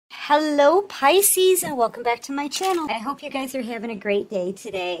Hello Pisces, and welcome back to my channel. I hope you guys are having a great day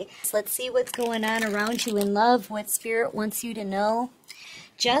today. So let's see what's going on around you in love, what Spirit wants you to know.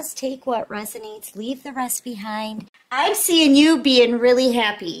 Just take what resonates, leave the rest behind. I'm seeing you being really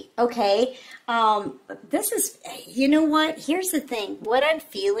happy, okay? This is, you know what? Here's the thing. What I'm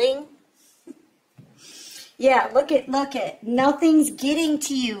feeling, yeah, look at, nothing's getting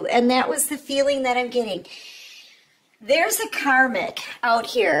to you. And that was the feeling that I'm getting. There's a karmic out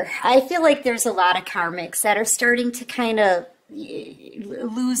here. I feel like there's a lot of karmics that are starting to kind of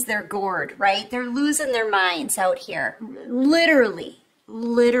lose their gourd, right? They're losing their minds out here. Literally.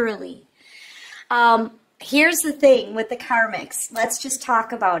 Here's the thing with the karmics. Let's just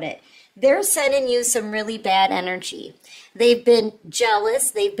talk about it. They're sending you some really bad energy. They've been jealous.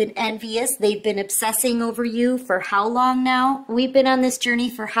 They've been envious. They've been obsessing over you for how long now? We've been on this journey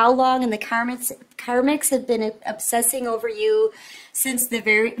for how long? And the karmics have been obsessing over you since the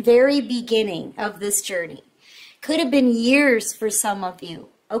very beginning of this journey. Could have been years for some of you,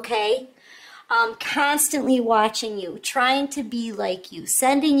 okay? Constantly watching you, trying to be like you,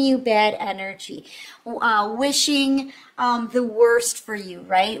 sending you bad energy, wishing the worst for you,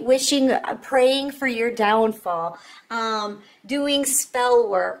 right? Wishing, praying for your downfall, doing spell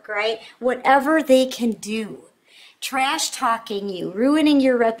work, right? Whatever they can do. Trash talking you, ruining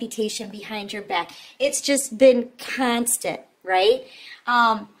your reputation behind your back. It's just been constant, right?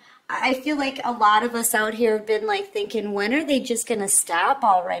 I feel like a lot of us out here have been like thinking, when are they just going to stop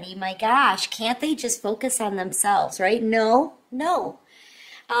already? My gosh, can't they just focus on themselves, right? No.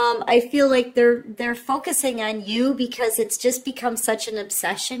 I feel like they're focusing on you because it's just become such an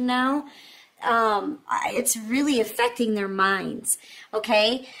obsession now. It's really affecting their minds,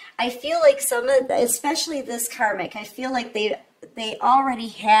 okay? I feel like especially this karmic, I feel like they already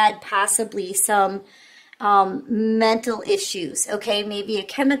had possibly some mental issues, okay? Maybe a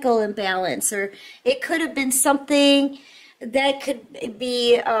chemical imbalance, or it could have been something that could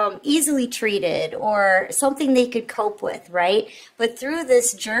be easily treated or something they could cope with, right? But through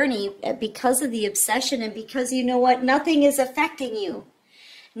this journey, because of the obsession and because you know what, nothing is affecting you.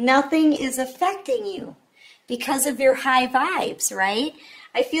 Nothing is affecting you because of your high vibes, right?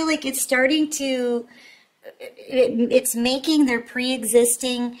 I feel like it's starting to, it's making their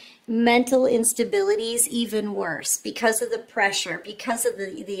pre-existing mental instabilities even worse because of the pressure, because of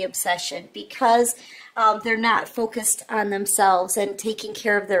the obsession, because they're not focused on themselves and taking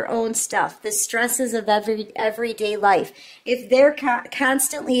care of their own stuff, the stresses of everyday life. If they're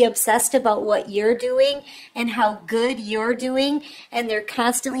constantly obsessed about what you're doing and how good you're doing, and they're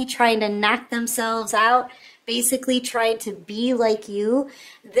constantly trying to knock themselves out, basically trying to be like you,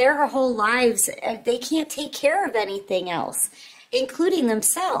 their whole lives, they can't take care of anything else, including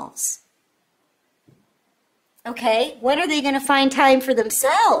themselves. Okay, when are they going to find time for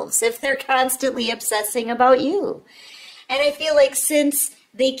themselves if they're constantly obsessing about you? And I feel like since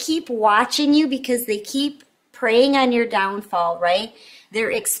they keep watching you because they keep preying on your downfall, right?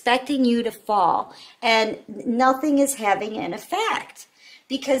 They're expecting you to fall, and nothing is having an effect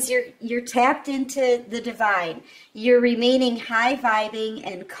because you're tapped into the divine. You're remaining high vibing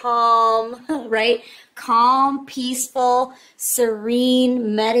and calm, right? Calm, peaceful,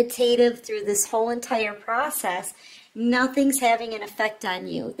 serene, meditative through this whole entire process. Nothing's having an effect on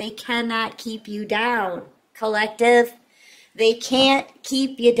you. They cannot keep you down, collective. They can't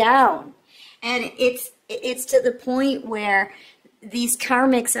keep you down. And it's to the point where these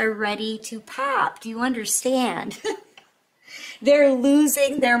karmics are ready to pop. Do you understand? They're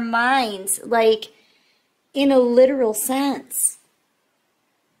losing their minds, like in a literal sense.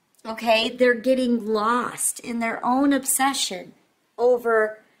 Okay, they're getting lost in their own obsession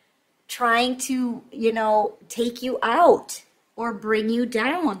over trying to, you know, take you out or bring you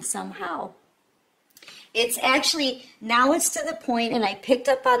down somehow. It's actually, now it's to the point, and I picked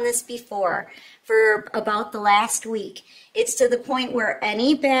up on this before for about the last week, it's to the point where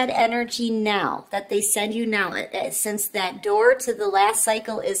any bad energy now that they send you now, since that door to the last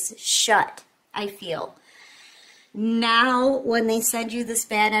cycle is shut, I feel. Now, when they send you this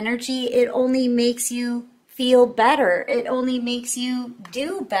bad energy, it only makes you feel better. It only makes you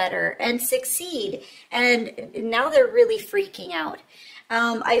do better and succeed. And now they're really freaking out.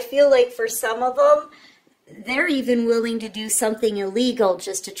 I feel like for some of them, they're even willing to do something illegal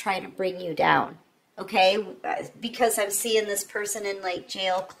just to try to bring you down. Okay? Because I'm seeing this person in like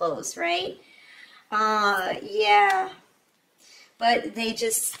jail clothes, right? Yeah. But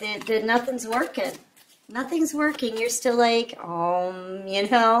nothing's working. Nothing's working. You're still like, you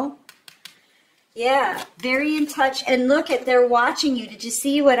know? Yeah, very in touch. And look they're watching you. Did you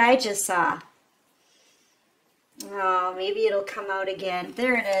see what I just saw? Oh, maybe it'll come out again.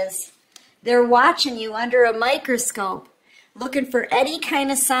 There it is. They're watching you under a microscope, looking for any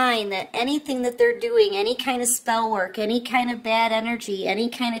kind of sign that anything that they're doing, any kind of spell work, any kind of bad energy, any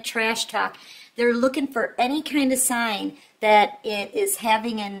kind of trash talk, they're looking for any kind of sign that it is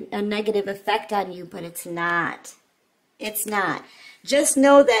having a negative effect on you, but it's not. It's not. Just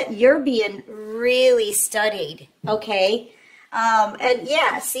know that you're being really studied, okay? And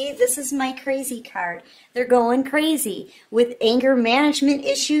yeah, see, this is my crazy card. They're going crazy with anger management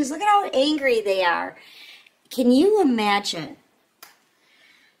issues. Look at how angry they are. Can you imagine,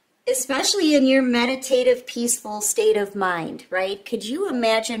 especially in your meditative, peaceful state of mind, right? Could you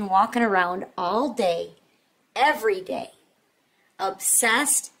imagine walking around all day, every day,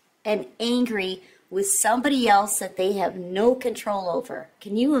 obsessed and angry with somebody else that they have no control over?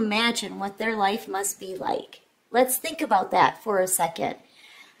 Can you imagine what their life must be like? Let's think about that for a second.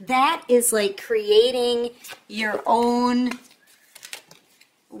 That is like creating your own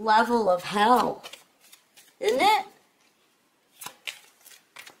level of hell, isn't it?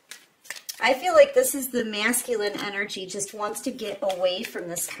 I feel like this is the masculine energy, just wants to get away from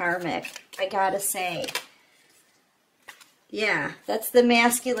this karmic, I gotta say. Yeah, that's the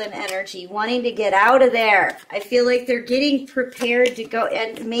masculine energy, wanting to get out of there. I feel like they're getting prepared to go,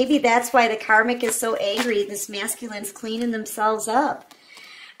 and maybe that's why the karmic is so angry. This masculine's cleaning themselves up.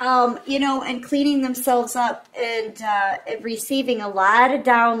 You know, and cleaning themselves up and receiving a lot of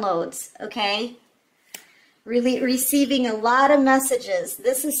downloads, okay? Really receiving a lot of messages.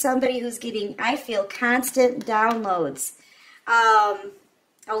 This is somebody who's getting, I feel, constant downloads. A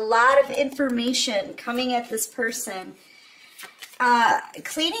lot of information coming at this person.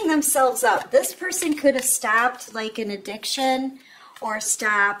 Cleaning themselves up. This person could have stopped like an addiction, or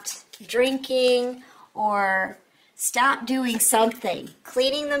stopped drinking, or stopped doing something.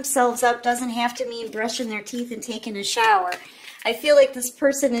 Cleaning themselves up doesn't have to mean brushing their teeth and taking a shower. I feel like this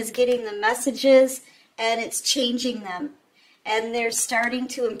person is getting the messages and it's changing them. And they're starting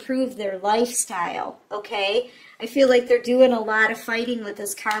to improve their lifestyle, okay? I feel like they're doing a lot of fighting with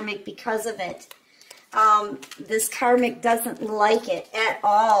this karmic because of it. This karmic doesn't like it at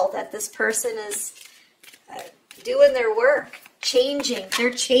all that this person is doing their work, changing.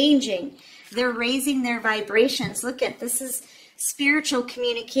 They're changing. They're raising their vibrations. Look at this is spiritual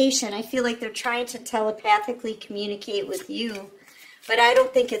communication. I feel like they're trying to telepathically communicate with you, but I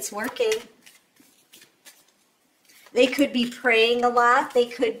don't think it's working. They could be praying a lot. They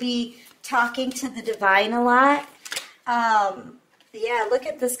could be talking to the divine a lot. Yeah, look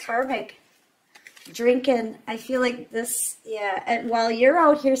at this karmic. Drinking, I feel like this, yeah, and while you're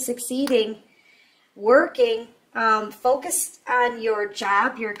out here succeeding, working, focused on your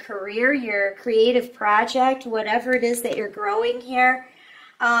job, your career, your creative project, whatever it is that you're growing here.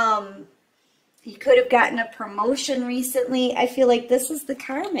 You could have gotten a promotion recently. I feel like this is the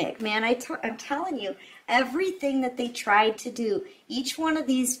karmic, man. I'm telling you, everything that they tried to do, each one of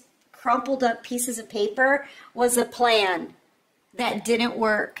these crumpled up pieces of paper was a plan that didn't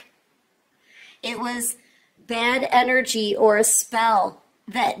work. It was bad energy or a spell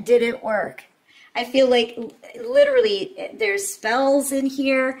that didn't work. I feel like literally there's spells in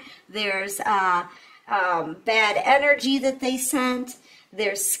here. There's bad energy that they sent.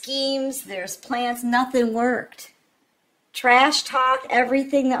 There's schemes. There's plans. Nothing worked. Trash talk,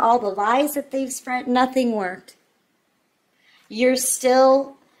 everything, all the lies that they've spread, nothing worked. You're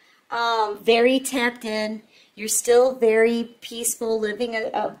still very tapped in. You're still very peaceful, living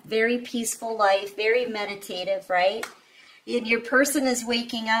a very peaceful life, very meditative, right? And your person is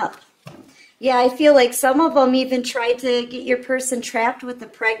waking up. Yeah, I feel like some of them even tried to get your person trapped with the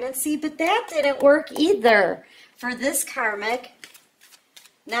pregnancy, but that didn't work either for this karmic.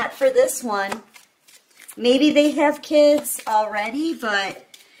 Not for this one. Maybe they have kids already, but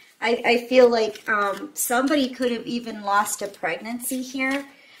I feel like somebody could have even lost a pregnancy here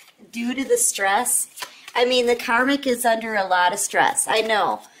due to the stress. I mean, the karmic is under a lot of stress. I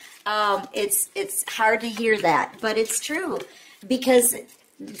know. It's hard to hear that, but it's true because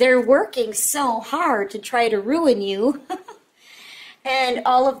they're working so hard to try to ruin you, and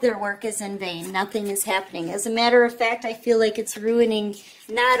all of their work is in vain. Nothing is happening. As a matter of fact, I feel like it's ruining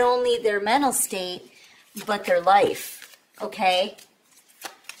not only their mental state, but their life, okay?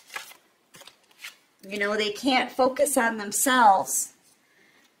 You know, they can't focus on themselves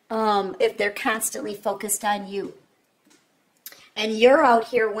if they're constantly focused on you. And you're out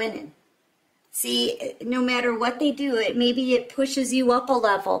here winning. See, no matter what they do, maybe it pushes you up a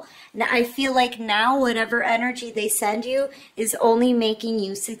level. Now, I feel like now whatever energy they send you is only making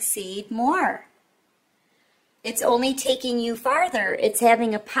you succeed more. It's only taking you farther. It's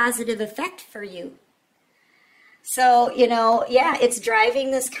having a positive effect for you. So, you know, yeah, it's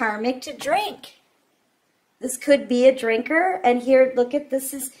driving this karmic to drink. This could be a drinker. And here, look at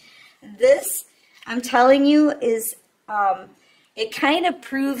this. This, I'm telling you, is, it kind of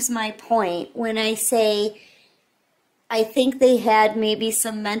proves my point when I say I think they had maybe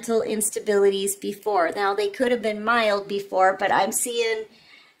some mental instabilities before. Now, they could have been mild before, but I'm seeing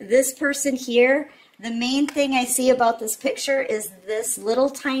this person here. The main thing I see about this picture is this little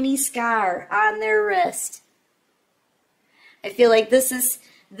tiny scar on their wrist. I feel like this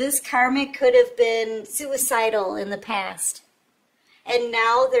karmic could have been suicidal in the past. And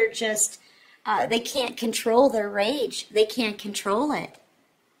now they're just, they can't control their rage. They can't control it.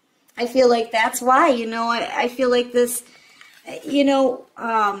 I feel like that's why, you know, I feel like this, you know,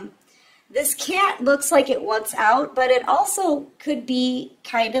 this cat looks like it wants out, but it also could be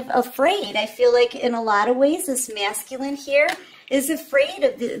kind of afraid. I feel like in a lot of ways, this masculine here is afraid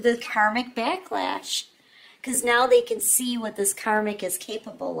of the karmic backlash, because now they can see what this karmic is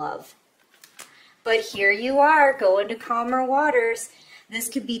capable of. But here you are, going to calmer waters. This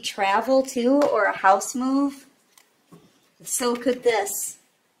could be travel too, or a house move. So could this,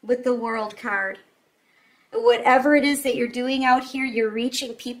 with the World card. Whatever it is that you're doing out here, you're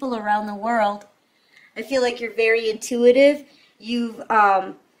reaching people around the world. I feel like you're very intuitive. You've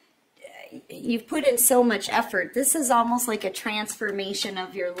put in so much effort. This is almost like a transformation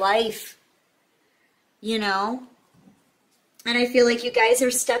of your life, you know? And I feel like you guys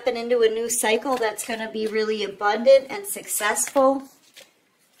are stepping into a new cycle that's going to be really abundant and successful.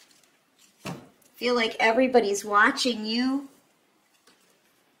 I feel like everybody's watching you.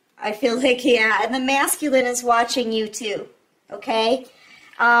 I feel like, yeah, and the masculine is watching you too, okay?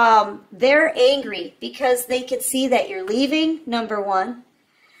 They're angry because they can see that you're leaving, number one.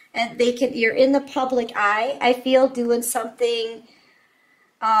 And you're in the public eye, I feel, doing something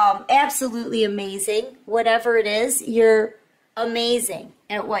absolutely amazing. Whatever it is, you're amazing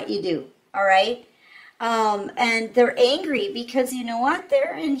at what you do, all right? And they're angry because, you know what?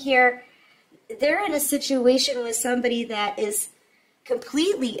 They're in here, they're in a situation with somebody that is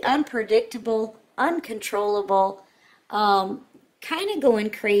completely unpredictable, uncontrollable, kind of going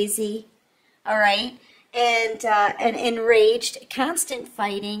crazy, all right? And enraged, constant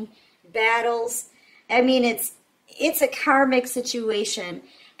fighting, battles. I mean, it's a karmic situation,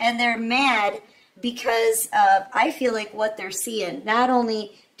 and they're mad because of, I feel like, what they're seeing. Not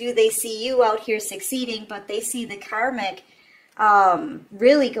only do they see you out here succeeding, but they see the karmic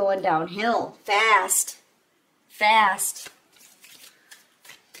really going downhill fast.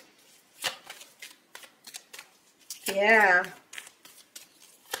 Yeah.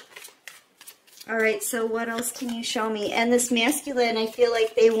 All right, so what else can you show me? And this masculine, I feel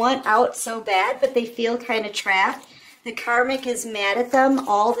like they want out so bad, but they feel kind of trapped. The karmic is mad at them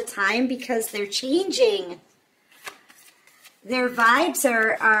all the time because they're changing. Their vibes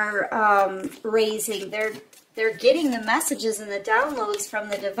are raising. They're getting the messages and the downloads from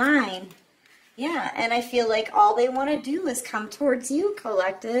the divine. Yeah, and I feel like all they want to do is come towards you,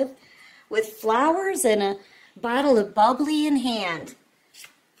 collective, with flowers and a bottle of bubbly in hand.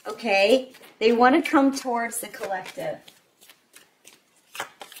 Okay? They want to come towards the collective.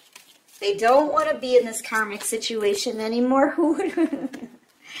 They don't want to be in this karmic situation anymore. Who would?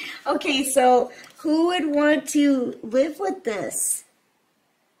 Okay, so who would want to live with this?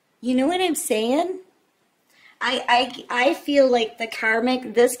 You know what I'm saying? I feel like the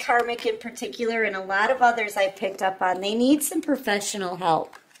karmic, this karmic in particular, and a lot of others I picked up on, they need some professional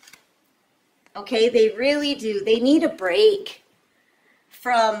help. Okay, they really do. They need a break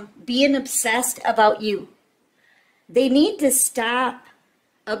from being obsessed about you. They need to stop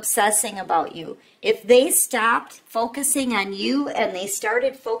obsessing about you. If they stopped focusing on you and they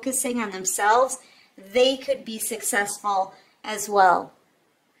started focusing on themselves, they could be successful as well.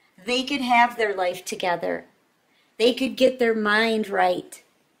 They could have their life together. They could get their mind right.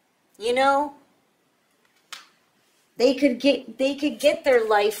 You know? They could get their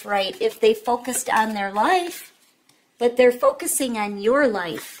life right if they focused on their life, but they're focusing on your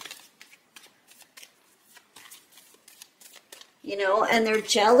life. You know, and they're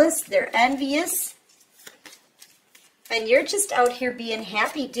jealous, they're envious. And you're just out here being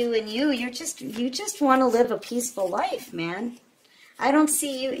happy doing you. You just want to live a peaceful life, man. I don't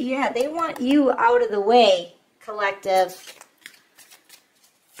see you. Yeah, they want you out of the way, collective.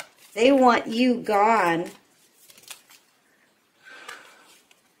 They want you gone.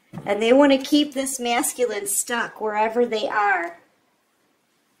 And they want to keep this masculine stuck wherever they are.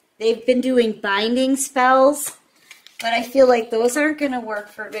 They've been doing binding spells, but I feel like those aren't going to work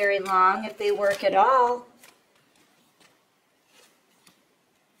for very long, if they work at all.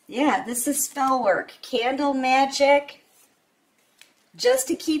 Yeah, this is spell work. Candle magic. Just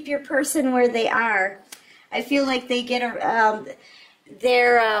to keep your person where they are. I feel like they get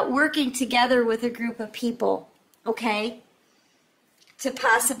they're working together with a group of people, okay, to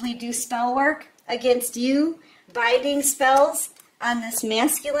possibly do spell work against you, binding spells on this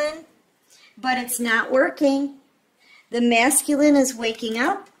masculine, but it's not working. The masculine is waking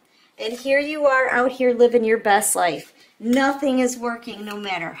up, and here you are out here living your best life. Nothing is working, no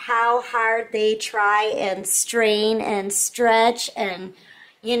matter how hard they try and strain and stretch and,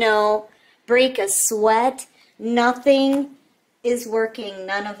 you know, break a sweat. Nothing is working,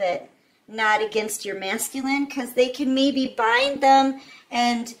 none of it. Not against your masculine, because they can maybe bind them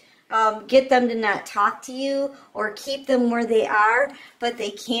and get them to not talk to you or keep them where they are, but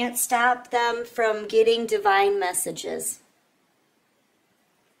they can't stop them from getting divine messages.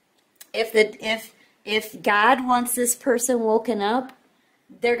 If God wants this person woken up,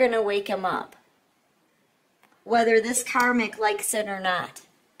 they're going to wake him up, whether this karmic likes it or not.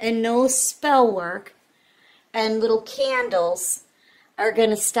 And no spell work and little candles are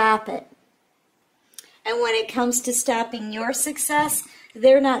going to stop it. And when it comes to stopping your success,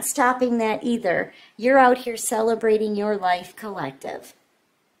 they're not stopping that either. You're out here celebrating your life, collective,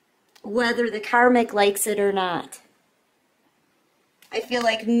 whether the karmic likes it or not. I feel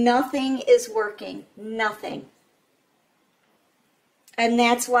like nothing is working. Nothing. And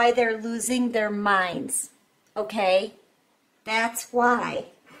that's why they're losing their minds. Okay? That's why.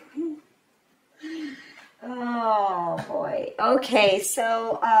 Oh, boy. Okay,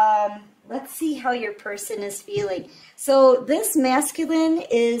 so let's see how your person is feeling. So this masculine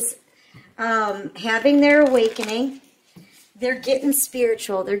is having their awakening. They're getting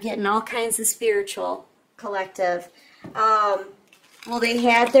spiritual. They're getting all kinds of spiritual, collective. Well, they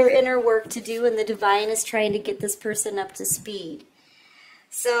had their inner work to do, and the divine is trying to get this person up to speed.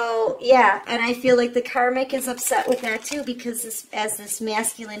 So, yeah, and I feel like the karmic is upset with that too, because as this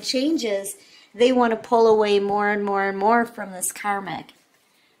masculine changes, they want to pull away more and more and more from this karmic.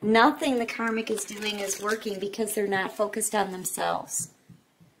 Nothing the karmic is doing is working because they're not focused on themselves.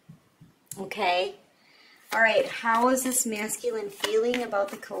 Okay? All right, how is this masculine feeling about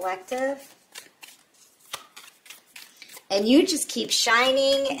the collective? And you just keep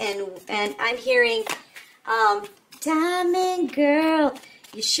shining, and I'm hearing, diamond girl,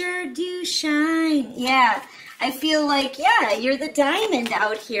 you sure do shine. Yeah, I feel like, yeah, you're the diamond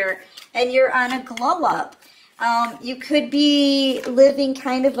out here, and you're on a glow up. You could be living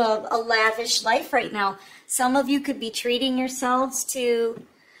kind of a lavish life right now. Some of you could be treating yourselves to,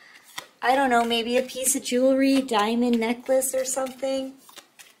 I don't know, maybe a piece of jewelry, diamond necklace or something.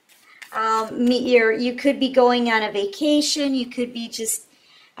 You could be going on a vacation. You could be just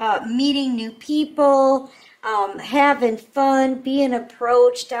meeting new people, having fun, being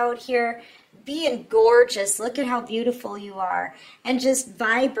approached out here, being gorgeous. Look at how beautiful you are, and just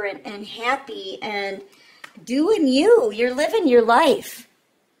vibrant and happy and doing you. You're living your life.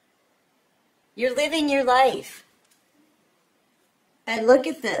 You're living your life. And look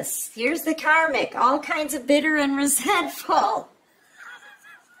at this. Here's the karmic, all kinds of bitter and resentful.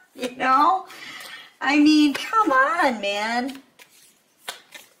 You know? I mean, come on, man.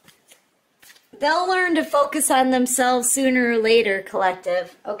 They'll learn to focus on themselves sooner or later,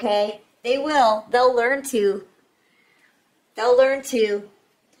 collective, okay? They will. They'll learn to. They'll learn to.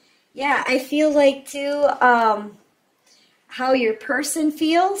 Yeah, I feel like, too, how your person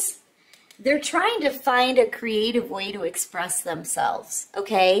feels, they're trying to find a creative way to express themselves,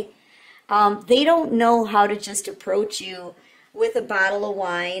 okay? They don't know how to just approach you with a bottle of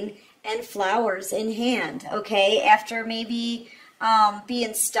wine and flowers in hand, okay? After maybe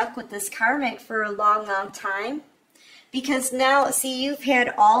being stuck with this karmic for a long, long time. Because now, see, you've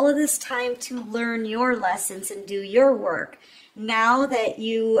had all of this time to learn your lessons and do your work. Now that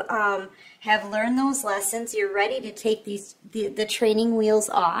you have learned those lessons, you're ready to take the training wheels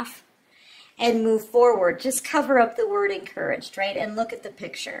off and move forward. Just cover up the word encouraged, right? And look at the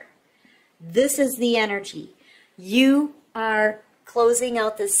picture. This is the energy. You are closing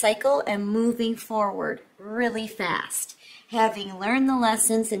out this cycle and moving forward really fast, having learned the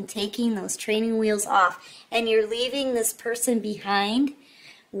lessons and taking those training wheels off. And you're leaving this person behind,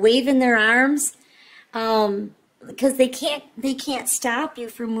 waving their arms, because they can't stop you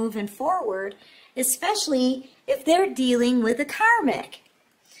from moving forward, especially if they're dealing with a karmic.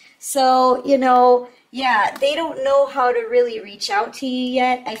 So, you know, yeah, they don't know how to really reach out to you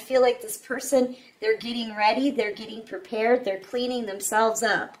yet. I feel like this person, they're getting ready, they're getting prepared, they're cleaning themselves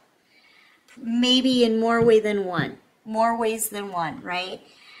up. Maybe in more ways than one, right?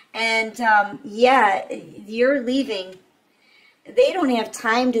 And, yeah, you're leaving they don't have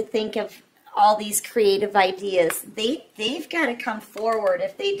time to think of all these creative ideas. They've got to come forward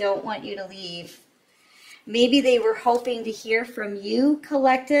if they don't want you to leave. Maybe they were hoping to hear from you,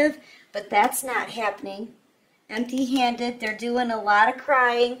 collective, but that's not happening. Empty-handed. They're doing a lot of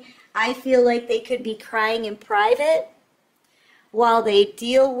crying. I feel like they could be crying in private while they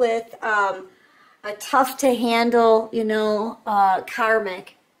deal with a tough-to-handle, you know,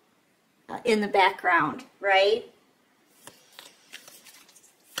 karmic in the background, right?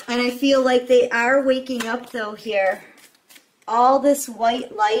 And I feel like they are waking up, though, here. All this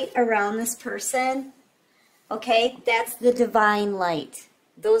white light around this person, okay, that's the divine light.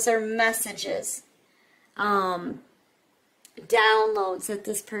 Those are messages, downloads that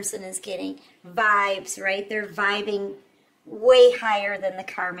this person is getting, vibes, right? They're vibing way higher than the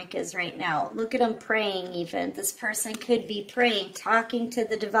karmic is right now. Look at them praying even. This person could be praying, talking to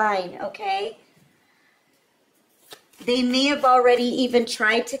the divine, okay? They may have already even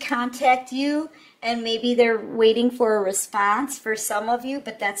tried to contact you, and maybe they're waiting for a response for some of you,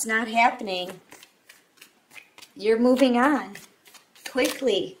 but that's not happening. You're moving on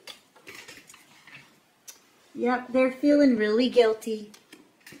quickly. Yep, they're feeling really guilty.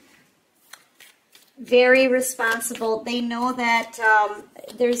 Very responsible. They know that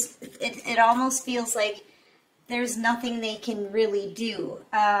it almost feels like there's nothing they can really do,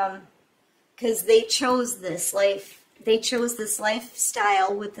 because they chose this life. They chose this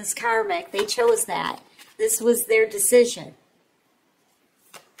lifestyle with this karmic. They chose that. This was their decision.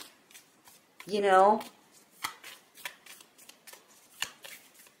 You know?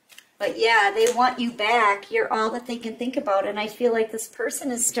 But yeah, they want you back. You're all that they can think about. And I feel like this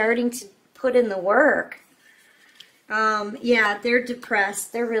person is starting to put in the work. Yeah, they're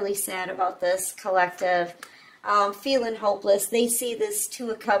depressed. They're really sad about this, collective. Feeling hopeless. They see this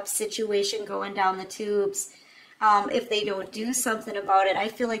Two of Cups situation going down the tubes. If they don't do something about it, I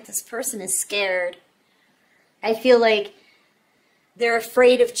feel like this person is scared. I feel like they're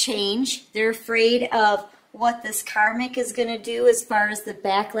afraid of change. They're afraid of what this karmic is going to do as far as the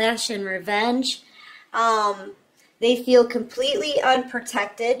backlash and revenge. They feel completely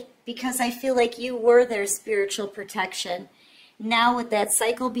unprotected because I feel like you were their spiritual protection. Now with that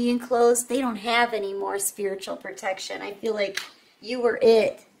cycle being closed, they don't have any more spiritual protection. I feel like you were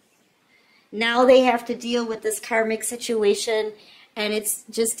it. Now they have to deal with this karmic situation, and it's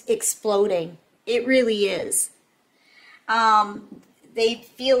just exploding. It really is. They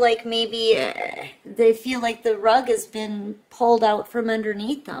feel like maybe they feel like the rug has been pulled out from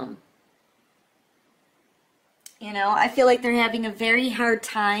underneath them. You know, I feel like they're having a very hard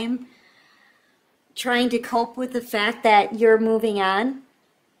time trying to cope with the fact that you're moving on.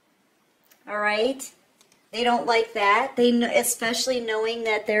 All right? They don't like that. Especially knowing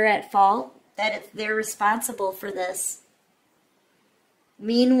that they're at fault, that they're responsible for this.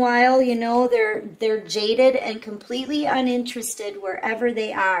 Meanwhile, you know, they're jaded and completely uninterested wherever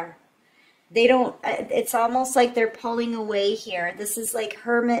they are. They don't, it's almost like they're pulling away here. This is like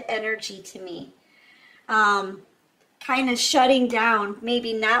hermit energy to me. Kind of shutting down,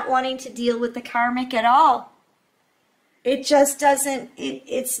 maybe not wanting to deal with the karmic at all. It just doesn't,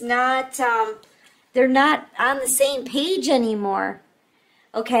 it's not, they're not on the same page anymore.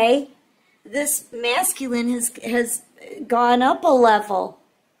 Okay? This masculine has gone up a level.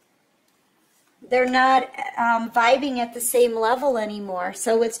 They're not vibing at the same level anymore,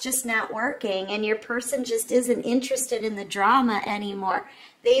 so it's just not working, and your person just isn't interested in the drama anymore.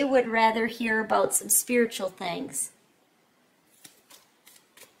 They would rather hear about some spiritual things.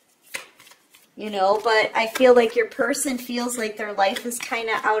 You know, but I feel like your person feels like their life is kind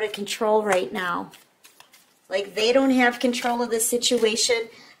of out of control right now. Like they don't have control of the situation.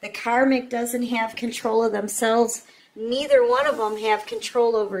 The karmic doesn't have control of themselves. Neither one of them have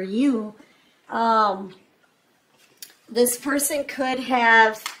control over you. This person could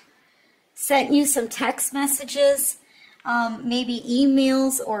have sent you some text messages, maybe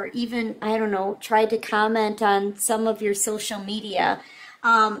emails, or even, I don't know, tried to comment on some of your social media.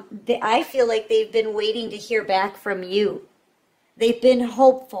 I feel like they've been waiting to hear back from you. They've been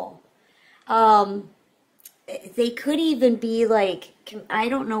hopeful. They could even be like, I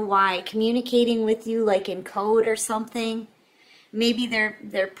don't know why, communicating with you like in code or something. Maybe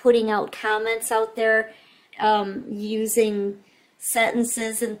they're putting out comments out there, using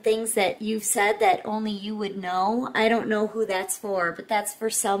sentences and things that you've said that only you would know. I don't know who that's for, but that's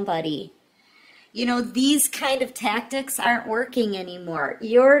for somebody. You know, these kind of tactics aren't working anymore.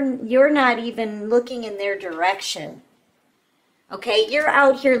 You're not even looking in their direction. Okay? You're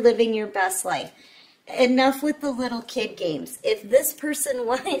out here living your best life. Enough with the little kid games. If this person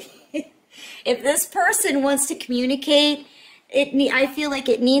wants to communicate, I feel like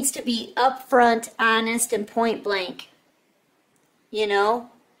it needs to be upfront, honest, and point blank. You know?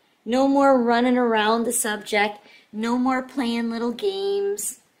 No more running around the subject. No more playing little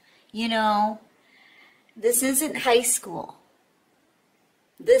games. You know? This isn't high school.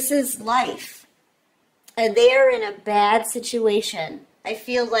 This is life. And they are in a bad situation. I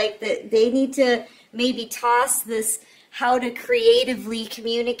feel like that they need to maybe toss this how to creatively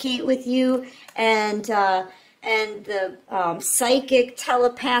communicate with you and the psychic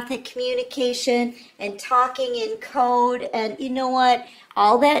telepathic communication and talking in code, and you know what?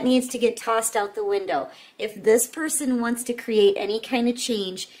 All that needs to get tossed out the window. If this person wants to create any kind of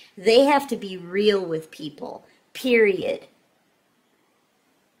change, they have to be real with people. Period.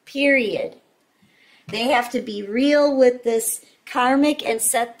 Period. They have to be real with this karmic and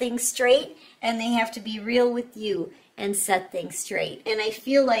set things straight, and they have to be real with you and set things straight. And I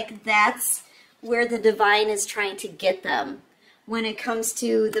feel like that's where the divine is trying to get them. When it comes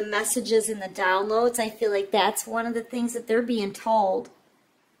to the messages and the downloads, I feel like that's one of the things that they're being told.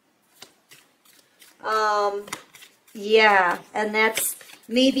 Yeah, and that's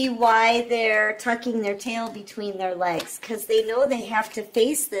maybe why they're tucking their tail between their legs, because they know they have to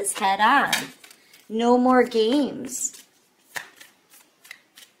face this head on. No more games.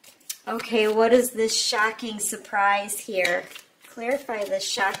 Okay, what is this shocking surprise here? Clarify this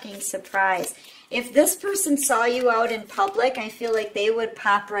shocking surprise. If this person saw you out in public, I feel like they would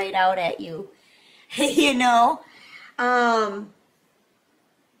pop right out at you. You know?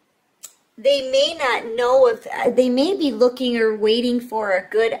 They may not know if, they may be looking or waiting for a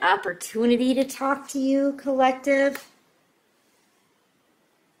good opportunity to talk to you, collective.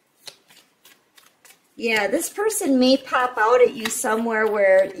 Yeah, this person may pop out at you somewhere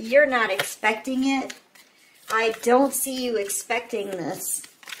where you're not expecting it. I don't see you expecting this.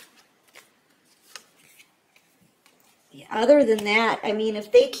 Other than that, I mean,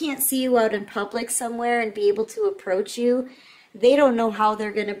 if they can't see you out in public somewhere and be able to approach you, they don't know how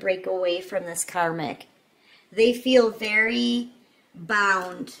they're going to break away from this karmic. They feel very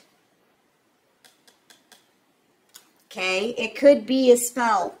bound. Okay? It could be a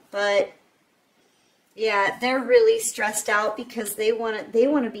spell, but yeah, they're really stressed out because they want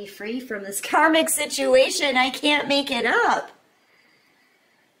to be free from this karmic situation. I can't make it up.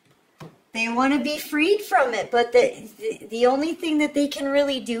 They want to be freed from it, but the only thing that they can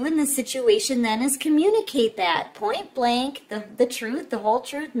really do in this situation then is communicate that point blank, the truth, the whole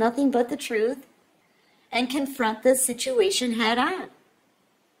truth, nothing but the truth, and confront this situation head on.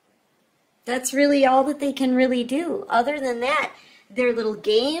 That's really all that they can really do. Other than that, their little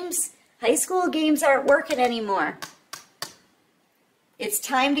games, high school games aren't working anymore. It's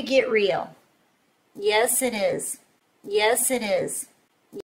time to get real. Yes, it is. Yes, it is.